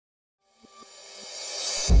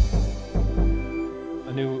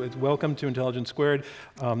welcome to Intelligence Squared.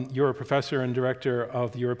 You're a professor and director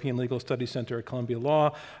of the European Legal Studies Center at Columbia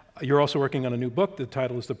Law. You're also working on a new book. The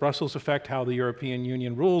title is The Brussels Effect: How the European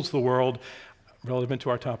Union Rules the World, relevant to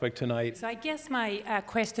our topic tonight. So I guess my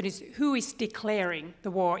question is, who is declaring the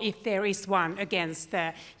war, if there is one, against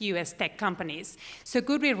the US tech companies? So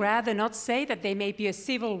could we rather not say that there may be a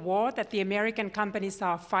civil war that the American companies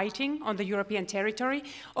are fighting on the European territory?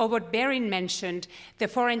 Or what Berin mentioned, the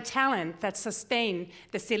foreign talent that sustain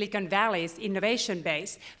the Silicon Valley's innovation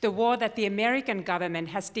base, the war that the American government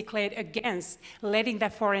has declared against letting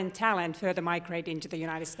that foreign talent further migrate into the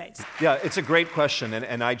United States? Yeah, it's a great question,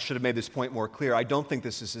 and I should have made this point more clear. I don't think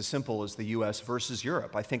this is as simple as the US versus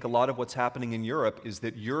Europe. I think a lot of what's happening in Europe is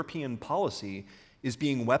that European policy is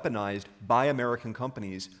being weaponized by American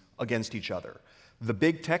companies against each other. The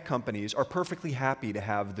big tech companies are perfectly happy to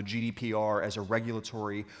have the GDPR as a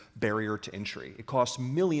regulatory barrier to entry. It costs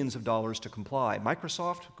millions of dollars to comply.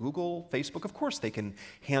 Microsoft, Google, Facebook, of course they can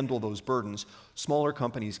handle those burdens. Smaller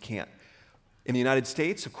companies can't. In the United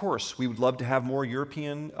States, of course, we would love to have more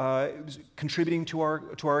European contributing to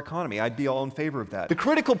our economy. I'd be all in favor of that. The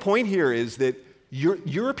critical point here is that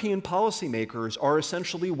European policymakers are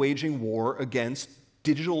essentially waging war against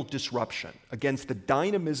digital disruption, against the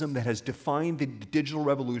dynamism that has defined the digital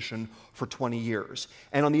revolution for 20 years.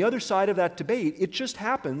 And on the other side of that debate, it just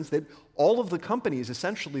happens that all of the companies,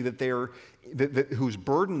 essentially, whose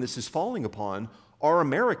burden this is falling upon are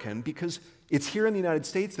American, because it's here in the United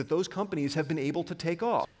States that those companies have been able to take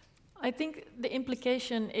off. I think the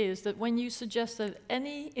implication is that when you suggest that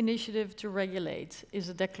any initiative to regulate is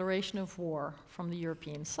a declaration of war from the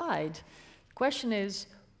European side, the question is,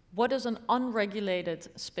 what does an unregulated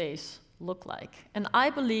space look like? And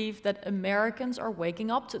I believe that Americans are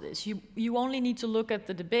waking up to this. You only need to look at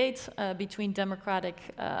the debate between Democratic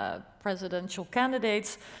presidential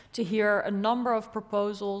candidates to hear a number of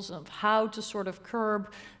proposals of how to sort of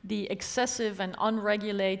curb the excessive and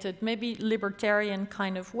unregulated, maybe libertarian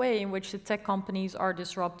kind of way in which the tech companies are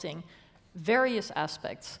disrupting various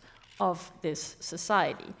aspects of this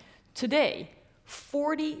society. Today,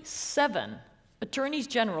 47 attorneys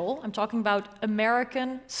general, I'm talking about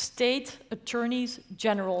American state attorneys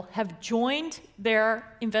general, have joined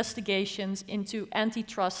their investigations into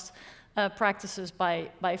antitrust practices by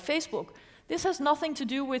Facebook. This has nothing to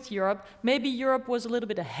do with Europe. Maybe Europe was a little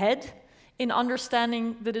bit ahead in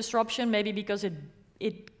understanding the disruption, maybe because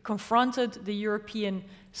it confronted the European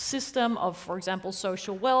system of, for example,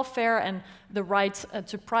 social welfare and the right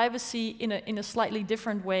to privacy in a slightly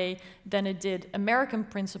different way than it did American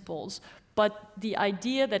principles. But the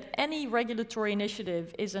idea that any regulatory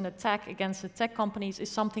initiative is an attack against the tech companies is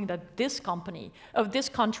something that this country,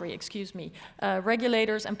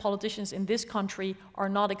 regulators and politicians in this country are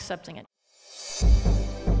not accepting it.